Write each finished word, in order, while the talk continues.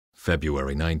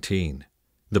February 19.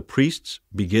 The priests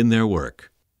begin their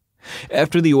work.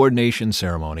 After the ordination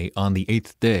ceremony on the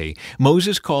 8th day,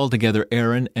 Moses called together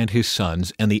Aaron and his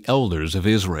sons and the elders of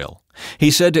Israel.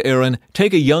 He said to Aaron,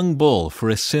 "Take a young bull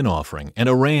for a sin offering and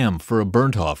a ram for a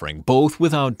burnt offering, both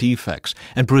without defects,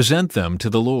 and present them to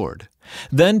the Lord.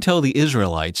 Then tell the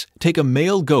Israelites, take a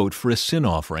male goat for a sin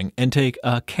offering, and take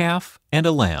a calf and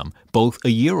a lamb, both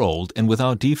a year old and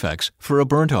without defects, for a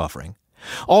burnt offering.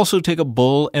 Also take a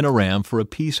bull and a ram for a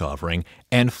peace offering,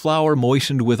 and flour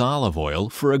moistened with olive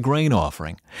oil for a grain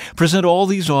offering. Present all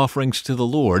these offerings to the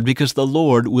Lord, because the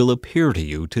Lord will appear to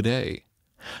you today."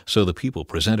 So the people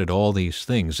presented all these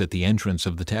things at the entrance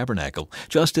of the tabernacle,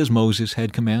 just as Moses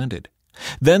had commanded.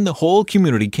 Then the whole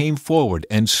community came forward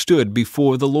and stood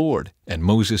before the Lord. And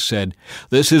Moses said,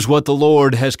 "This is what the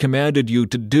Lord has commanded you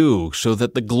to do, so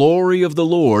that the glory of the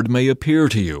Lord may appear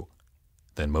to you."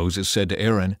 Then Moses said to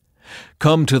Aaron,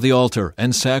 "Come to the altar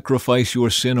and sacrifice your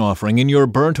sin offering and your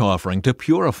burnt offering to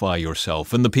purify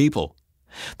yourself and the people.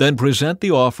 Then present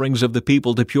the offerings of the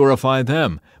people to purify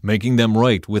them, making them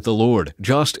right with the Lord,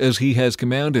 just as he has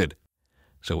commanded."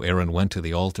 So Aaron went to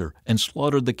the altar and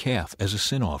slaughtered the calf as a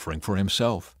sin offering for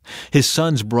himself. His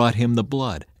sons brought him the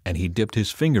blood, and he dipped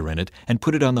his finger in it and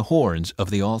put it on the horns of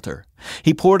the altar.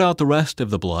 He poured out the rest of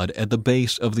the blood at the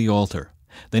base of the altar.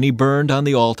 Then he burned on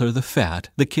the altar the fat,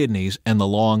 the kidneys, and the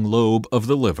long lobe of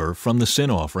the liver from the sin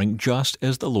offering, just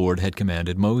as the Lord had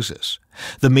commanded Moses.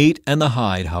 The meat and the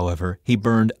hide, however, he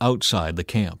burned outside the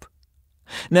camp.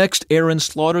 Next, Aaron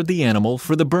slaughtered the animal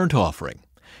for the burnt offering.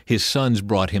 His sons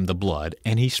brought him the blood,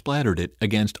 and he splattered it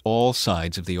against all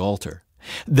sides of the altar.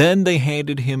 Then they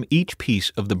handed him each piece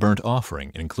of the burnt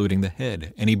offering, including the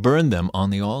head, and he burned them on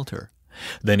the altar.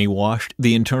 Then he washed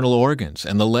the internal organs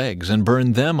and the legs and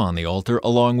burned them on the altar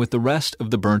along with the rest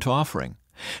of the burnt offering.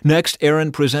 Next,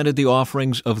 Aaron presented the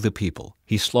offerings of the people.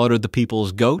 He slaughtered the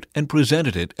people's goat and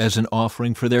presented it as an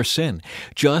offering for their sin,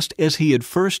 just as he had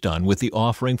first done with the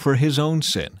offering for his own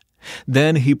sin.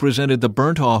 Then he presented the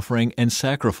burnt offering and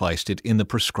sacrificed it in the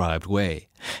prescribed way.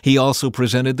 He also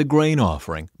presented the grain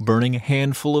offering, burning a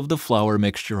handful of the flour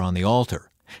mixture on the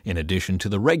altar, in addition to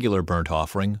the regular burnt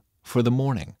offering for the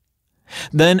morning.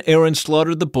 Then Aaron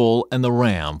slaughtered the bull and the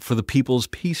ram for the people's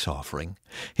peace offering.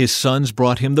 His sons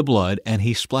brought him the blood, and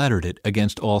he splattered it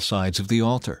against all sides of the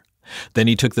altar. Then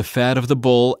he took the fat of the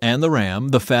bull and the ram,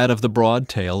 the fat of the broad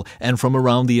tail, and from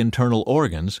around the internal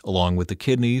organs, along with the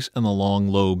kidneys and the long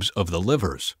lobes of the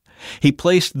livers. He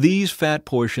placed these fat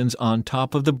portions on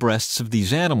top of the breasts of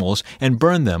these animals and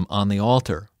burned them on the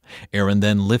altar. Aaron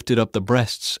then lifted up the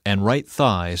breasts and right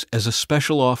thighs as a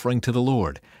special offering to the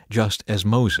Lord, just as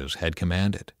Moses had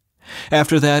commanded.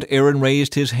 After that, Aaron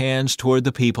raised his hands toward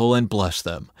the people and blessed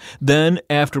them. Then,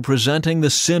 after presenting the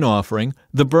sin offering,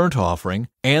 the burnt offering,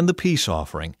 and the peace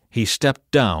offering, he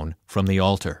stepped down from the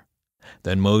altar.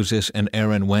 Then Moses and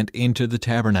Aaron went into the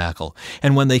tabernacle,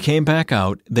 and when they came back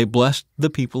out, they blessed the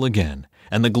people again,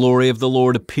 and the glory of the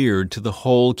Lord appeared to the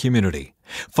whole community.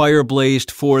 Fire blazed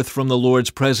forth from the Lord's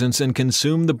presence and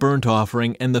consumed the burnt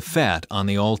offering and the fat on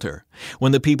the altar.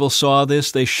 When the people saw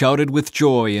this, they shouted with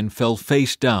joy and fell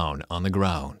face down on the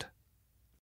ground.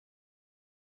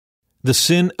 The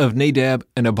sin of Nadab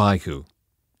and Abihu.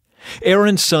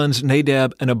 Aaron's sons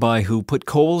Nadab and Abihu put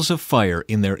coals of fire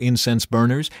in their incense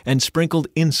burners and sprinkled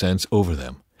incense over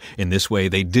them. In this way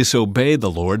they disobeyed the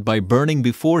Lord by burning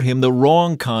before him the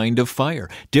wrong kind of fire,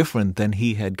 different than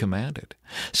he had commanded.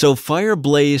 So fire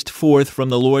blazed forth from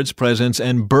the Lord's presence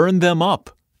and burned them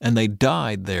up, and they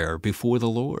died there before the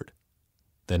Lord.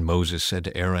 Then Moses said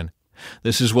to Aaron,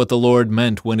 "This is what the Lord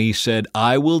meant when he said,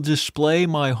 'I will display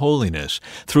my holiness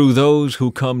through those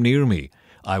who come near me.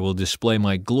 I will display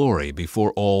my glory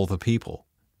before all the people.'"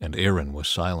 And Aaron was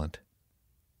silent.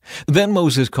 Then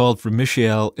Moses called for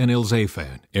Mishael and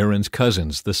Elzaphan, Aaron's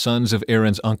cousins, the sons of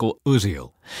Aaron's uncle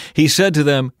Uzziel. He said to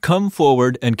them, "Come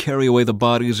forward and carry away the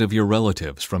bodies of your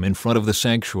relatives from in front of the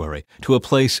sanctuary to a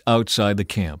place outside the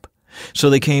camp." So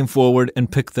they came forward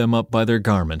and picked them up by their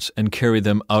garments and carried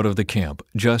them out of the camp,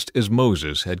 just as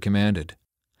Moses had commanded.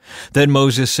 Then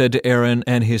Moses said to Aaron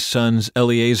and his sons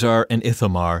Eleazar and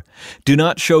Ithamar, "Do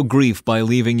not show grief by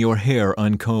leaving your hair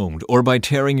uncombed or by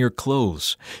tearing your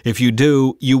clothes. If you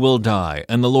do, you will die,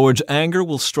 and the Lord's anger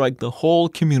will strike the whole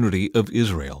community of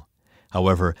Israel.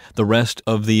 However, the rest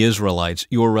of the Israelites,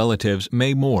 your relatives,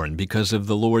 may mourn because of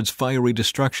the Lord's fiery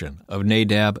destruction of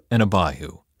Nadab and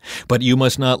Abihu. But you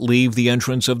must not leave the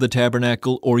entrance of the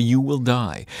tabernacle, or you will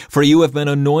die, for you have been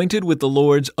anointed with the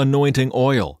Lord's anointing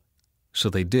oil." So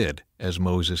they did as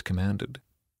Moses commanded.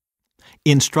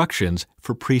 Instructions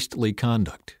for priestly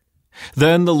conduct.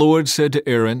 Then the Lord said to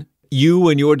Aaron, You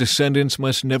and your descendants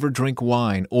must never drink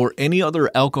wine or any other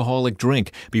alcoholic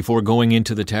drink before going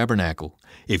into the tabernacle.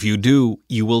 If you do,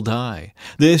 you will die.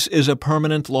 This is a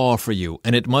permanent law for you,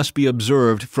 and it must be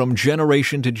observed from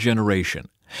generation to generation.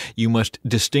 You must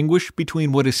distinguish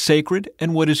between what is sacred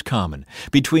and what is common,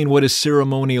 between what is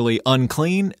ceremonially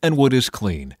unclean and what is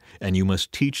clean, and you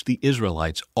must teach the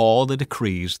Israelites all the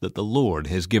decrees that the Lord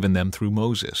has given them through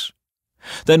Moses.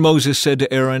 Then Moses said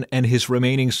to Aaron and his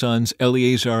remaining sons,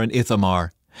 Eleazar and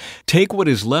Ithamar, "Take what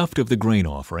is left of the grain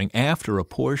offering after a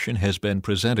portion has been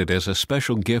presented as a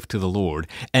special gift to the Lord,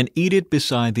 and eat it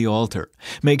beside the altar.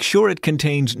 Make sure it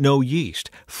contains no yeast,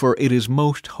 for it is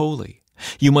most holy.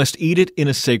 You must eat it in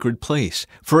a sacred place,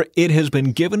 for it has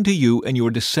been given to you and your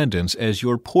descendants as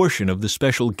your portion of the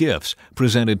special gifts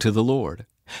presented to the Lord.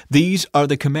 These are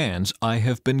the commands I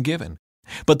have been given.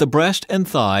 But the breast and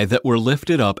thigh that were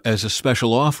lifted up as a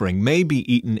special offering may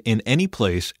be eaten in any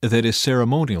place that is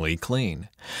ceremonially clean.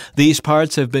 These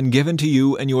parts have been given to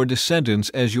you and your descendants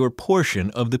as your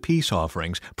portion of the peace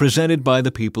offerings presented by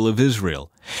the people of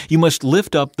Israel. You must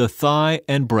lift up the thigh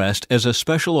and breast as a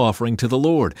special offering to the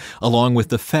Lord, along with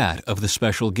the fat of the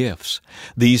special gifts.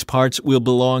 These parts will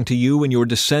belong to you and your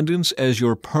descendants as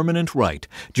your permanent right,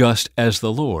 just as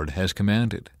the Lord has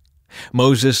commanded."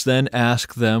 Moses then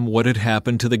asked them what had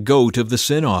happened to the goat of the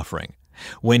sin offering.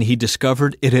 When he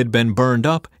discovered it had been burned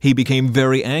up, he became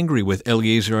very angry with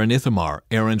Eleazar and Ithamar,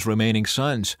 Aaron's remaining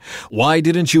sons. "Why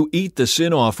didn't you eat the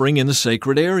sin offering in the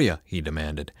sacred area?" he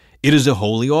demanded. "It is a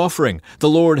holy offering. The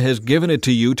Lord has given it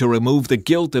to you to remove the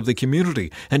guilt of the community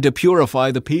and to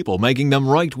purify the people, making them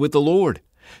right with the Lord.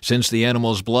 Since the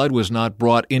animal's blood was not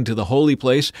brought into the holy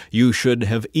place, you should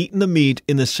have eaten the meat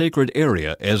in the sacred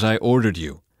area as I ordered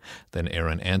you." Then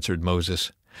Aaron answered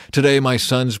Moses, "Today my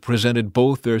sons presented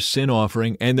both their sin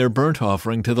offering and their burnt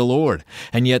offering to the Lord,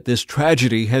 and yet this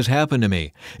tragedy has happened to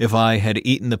me. If I had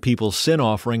eaten the people's sin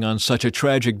offering on such a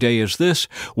tragic day as this,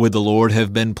 would the Lord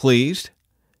have been pleased?"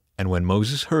 And when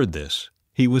Moses heard this,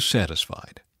 he was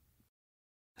satisfied.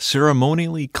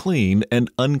 Ceremonially clean and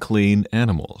unclean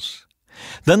animals.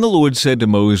 Then the Lord said to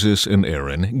Moses and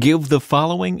Aaron, "Give the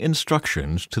following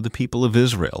instructions to the people of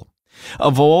Israel.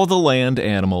 Of all the land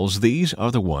animals, these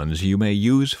are the ones you may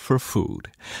use for food.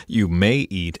 You may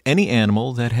eat any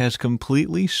animal that has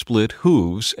completely split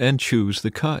hooves and chews the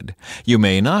cud. You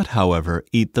may not, however,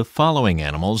 eat the following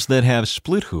animals that have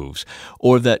split hooves,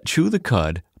 or that chew the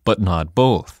cud, but not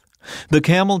both. The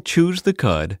camel chews the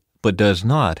cud, but does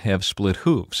not have split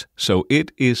hooves, so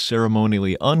it is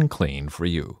ceremonially unclean for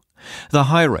you. The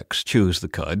hyrax chews the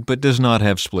cud, but does not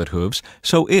have split hooves,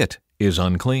 so it is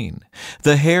unclean.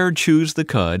 The hare chews the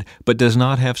cud, but does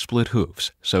not have split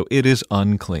hooves, so it is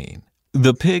unclean.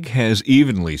 The pig has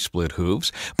evenly split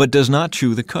hooves, but does not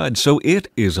chew the cud, so it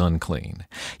is unclean.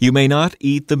 You may not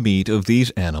eat the meat of these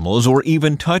animals or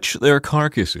even touch their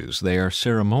carcasses. They are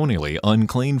ceremonially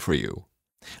unclean for you.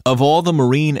 Of all the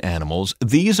marine animals,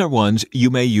 these are ones you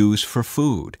may use for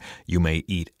food. You may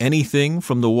eat anything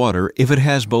from the water if it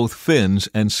has both fins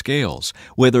and scales,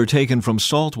 whether taken from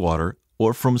salt water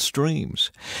or from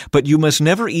streams. But you must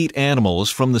never eat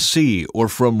animals from the sea or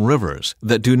from rivers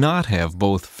that do not have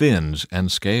both fins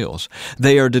and scales.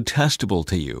 They are detestable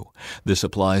to you. This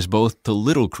applies both to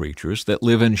little creatures that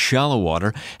live in shallow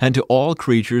water and to all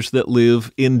creatures that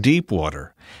live in deep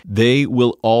water. They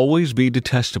will always be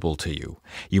detestable to you.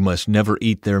 You must never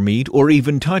eat their meat or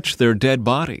even touch their dead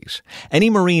bodies.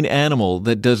 Any marine animal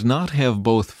that does not have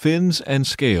both fins and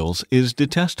scales is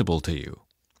detestable to you.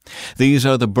 These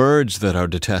are the birds that are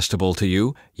detestable to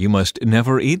you. You must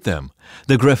never eat them: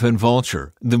 the griffin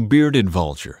vulture, the bearded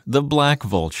vulture, the black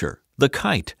vulture, the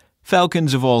kite,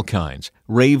 falcons of all kinds,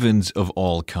 ravens of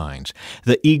all kinds,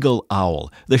 the eagle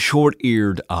owl, the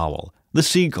short-eared owl, the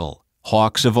seagull,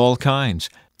 hawks of all kinds,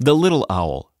 the little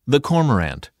owl, the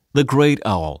cormorant, the great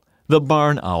owl, the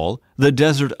barn owl, the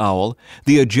desert owl,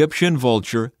 the Egyptian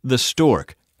vulture, the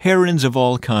stork, herons of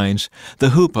all kinds, the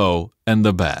hoopoe, and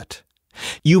the bat.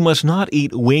 You must not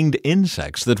eat winged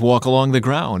insects that walk along the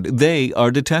ground. They are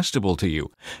detestable to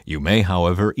you. You may,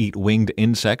 however, eat winged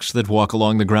insects that walk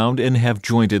along the ground and have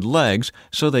jointed legs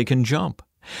so they can jump.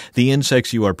 The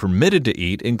insects you are permitted to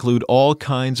eat include all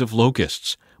kinds of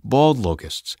locusts, bald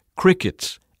locusts,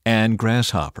 crickets, and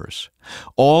grasshoppers.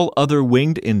 All other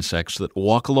winged insects that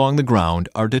walk along the ground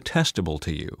are detestable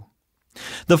to you.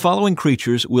 The following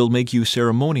creatures will make you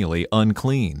ceremonially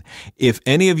unclean. If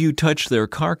any of you touch their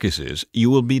carcasses, you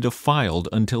will be defiled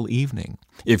until evening.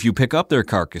 If you pick up their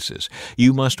carcasses,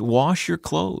 you must wash your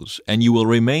clothes, and you will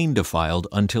remain defiled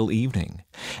until evening.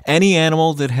 Any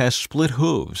animal that has split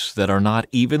hooves that are not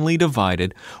evenly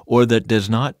divided, or that does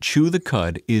not chew the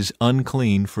cud, is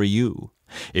unclean for you.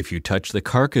 If you touch the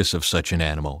carcass of such an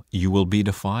animal, you will be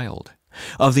defiled.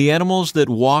 Of the animals that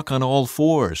walk on all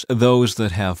fours, those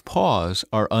that have paws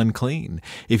are unclean.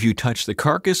 If you touch the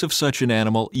carcass of such an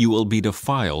animal, you will be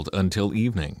defiled until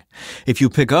evening. If you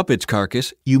pick up its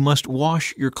carcass, you must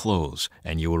wash your clothes,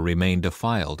 and you will remain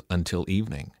defiled until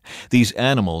evening. These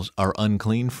animals are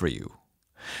unclean for you.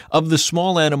 Of the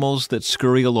small animals that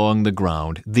scurry along the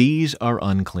ground, these are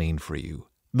unclean for you: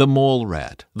 the mole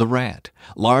rat, the rat,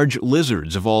 large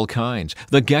lizards of all kinds,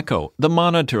 the gecko, the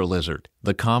monitor lizard,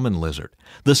 the common lizard,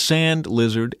 the sand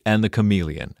lizard, and the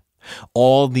chameleon.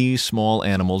 All these small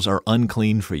animals are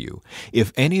unclean for you.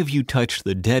 If any of you touch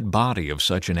the dead body of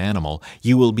such an animal,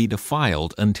 you will be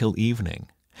defiled until evening.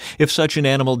 If such an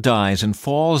animal dies and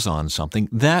falls on something,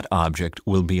 that object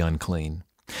will be unclean.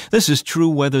 This is true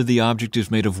whether the object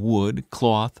is made of wood,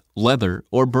 cloth, leather,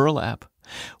 or burlap.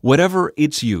 Whatever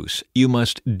its use, you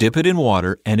must dip it in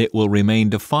water, and it will remain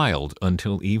defiled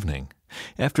until evening.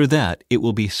 After that, it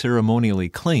will be ceremonially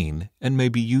clean and may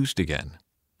be used again.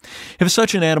 If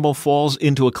such an animal falls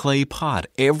into a clay pot,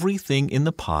 everything in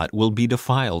the pot will be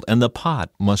defiled, and the pot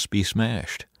must be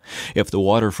smashed. If the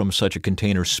water from such a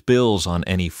container spills on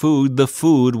any food, the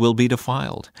food will be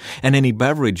defiled, and any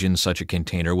beverage in such a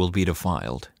container will be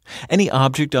defiled. Any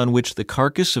object on which the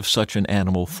carcass of such an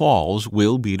animal falls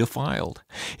will be defiled.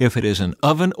 If it is an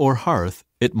oven or hearth,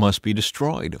 it must be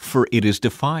destroyed, for it is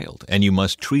defiled, and you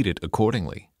must treat it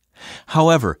accordingly.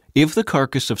 However, if the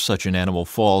carcass of such an animal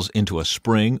falls into a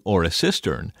spring or a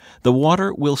cistern, the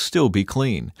water will still be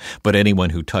clean, but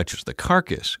anyone who touches the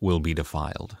carcass will be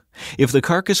defiled. If the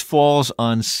carcass falls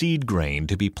on seed grain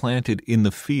to be planted in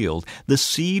the field, the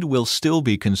seed will still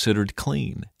be considered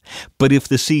clean. But if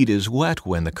the seed is wet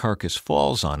when the carcass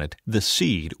falls on it, the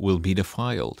seed will be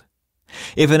defiled.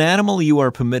 If an animal you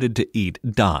are permitted to eat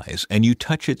dies and you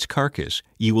touch its carcass,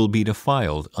 you will be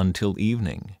defiled until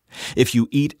evening. If you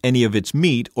eat any of its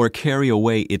meat or carry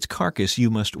away its carcass, you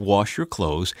must wash your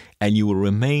clothes, and you will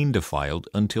remain defiled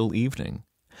until evening.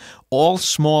 All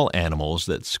small animals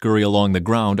that scurry along the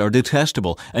ground are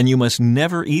detestable, and you must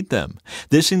never eat them.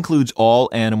 This includes all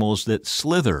animals that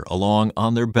slither along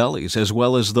on their bellies, as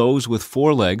well as those with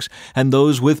 4 legs and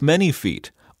those with many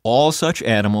feet. All such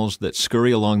animals that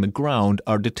scurry along the ground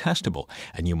are detestable,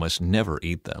 and you must never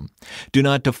eat them. Do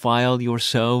not defile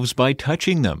yourselves by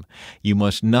touching them. You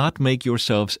must not make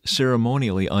yourselves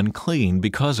ceremonially unclean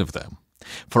because of them.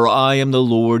 For I am the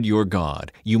Lord your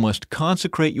God. You must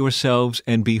consecrate yourselves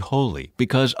and be holy,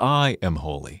 because I am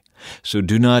holy. So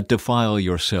do not defile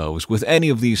yourselves with any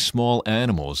of these small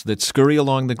animals that scurry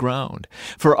along the ground.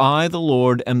 For I, the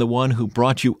Lord, am the one who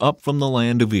brought you up from the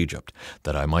land of Egypt,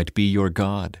 that I might be your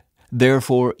God.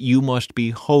 Therefore you must be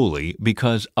holy,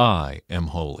 because I am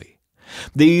holy.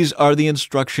 These are the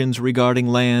instructions regarding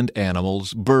land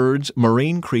animals, birds,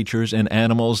 marine creatures, and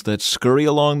animals that scurry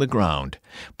along the ground.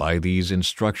 By these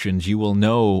instructions you will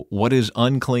know what is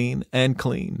unclean and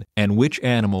clean, and which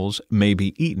animals may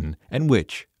be eaten and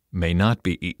which may not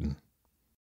be eaten.